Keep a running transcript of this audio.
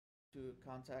To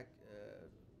contact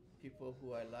people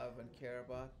who I love and care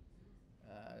about.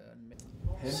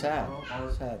 Sad,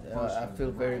 sad. I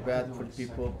feel very bad for the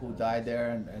people who died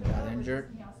there and got injured,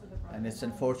 and it's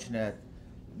unfortunate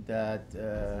that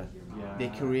they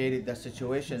created that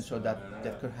situation so that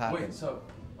that could happen. Wait, so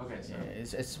okay, so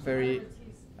It's very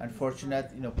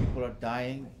unfortunate. People are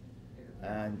dying,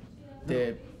 and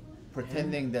they're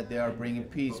pretending that they are bringing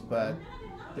peace, but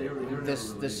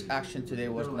this action today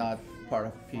was not part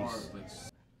of peace.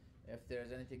 If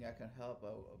there's anything I can help,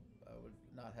 I would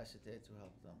not hesitate to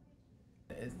help them.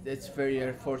 It's very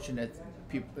unfortunate,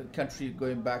 country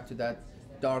going back to that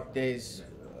dark days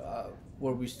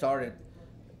where we started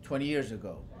 20 years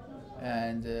ago.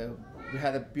 And we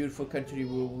had a beautiful country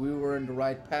where we were in the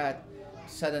right path.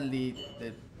 Suddenly,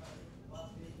 the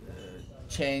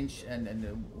change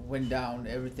and went down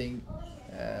everything,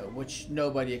 which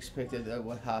nobody expected that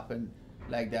would happen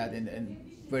like that in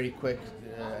very quick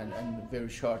and very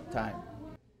short time.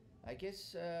 I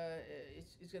guess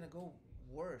it's gonna go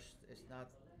worse. It's not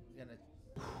gonna.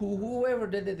 Whoever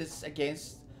did it is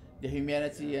against the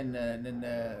humanity and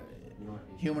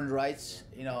human rights.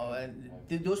 And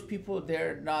those people,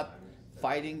 they're not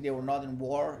fighting. They were not in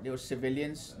war. They were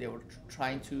civilians. They were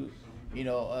trying to,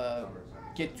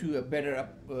 get to a better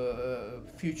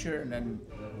future and then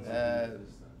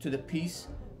to the peace.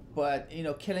 But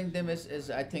killing them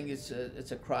is I think it's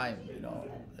a crime.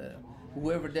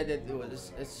 Whoever did it,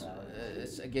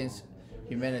 it's against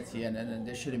humanity, and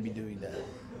they shouldn't be doing that.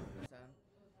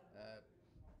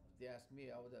 They asked me,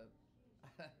 I would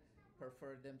have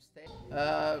preferred them stay.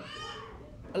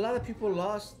 A lot of people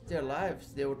lost their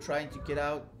lives. They were trying to get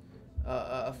out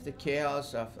of the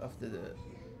chaos of the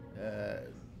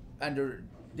under.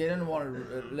 They didn't want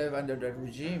to live under that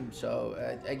regime. So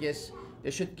I guess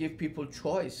they should give people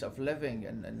choice of living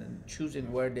and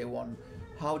choosing where they want,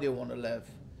 how they want to live.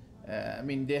 I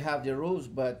mean, they have their rules,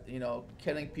 but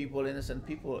killing people, innocent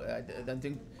people,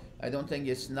 I don't think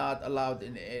it's not allowed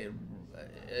in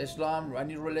Islam,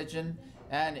 any religion,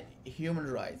 and human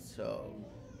rights. So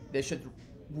they should,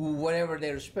 whatever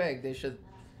they respect, they should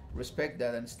respect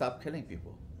that and stop killing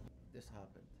people. This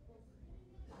happened,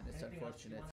 and it's unfortunate.